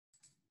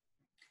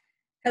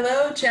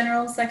Hello,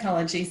 general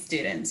psychology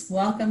students.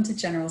 Welcome to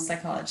general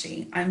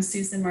psychology. I'm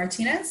Susan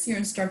Martinez, your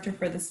instructor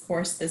for this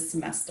course this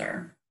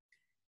semester.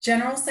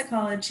 General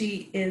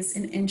psychology is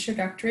an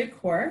introductory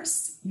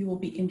course. You will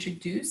be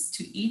introduced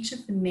to each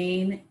of the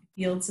main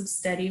fields of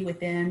study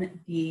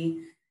within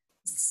the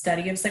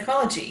study of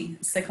psychology.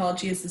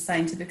 Psychology is the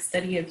scientific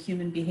study of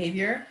human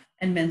behavior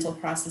and mental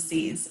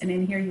processes. And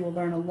in here, you will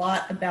learn a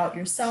lot about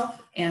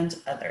yourself and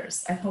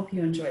others. I hope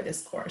you enjoy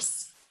this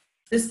course.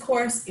 This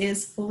course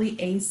is fully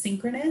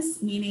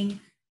asynchronous, meaning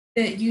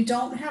that you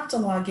don't have to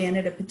log in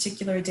at a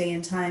particular day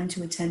and time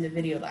to attend a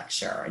video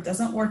lecture. It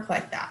doesn't work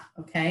like that,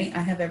 okay?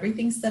 I have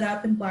everything set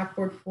up in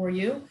Blackboard for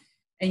you,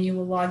 and you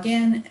will log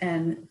in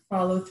and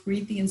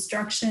read the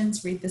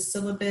instructions, read the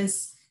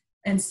syllabus,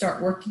 and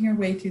start working your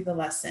way through the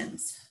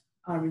lessons.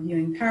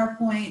 Reviewing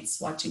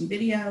PowerPoints, watching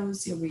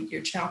videos, you'll read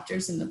your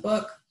chapters in the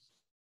book,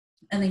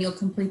 and then you'll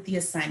complete the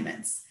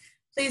assignments.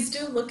 Please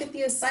do look at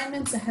the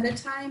assignments ahead of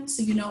time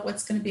so you know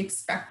what's going to be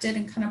expected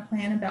and kind of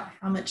plan about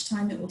how much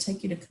time it will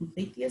take you to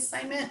complete the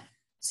assignment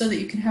so that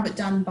you can have it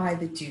done by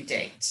the due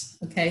date.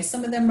 Okay,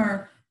 some of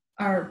them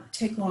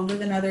take longer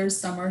than others,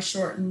 some are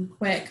short and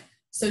quick.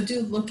 So do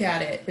look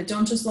at it, but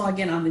don't just log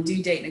in on the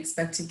due date and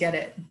expect to get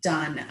it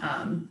done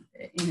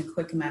in a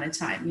quick amount of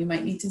time. You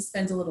might need to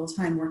spend a little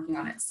time working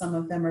on it. Some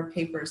of them are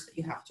papers that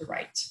you have to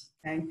write.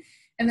 Okay,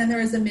 and then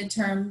there is a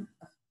midterm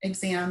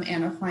exam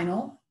and a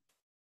final.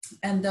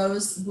 And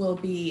those will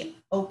be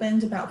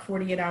opened about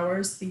 48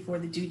 hours before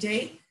the due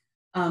date.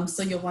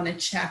 So you'll want to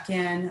check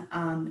in.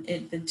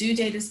 The due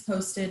date is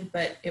posted,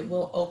 but it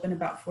will open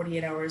about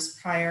 48 hours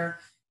prior.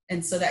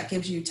 And so that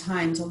gives you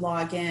time to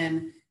log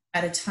in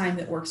at a time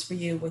that works for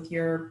you with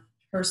your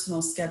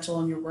personal schedule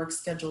and your work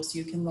schedule, so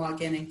you can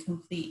log in and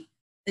complete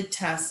the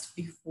test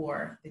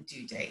before the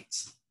due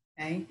date.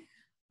 Okay,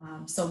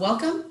 so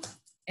welcome,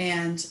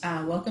 and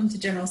welcome to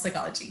General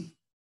Psychology.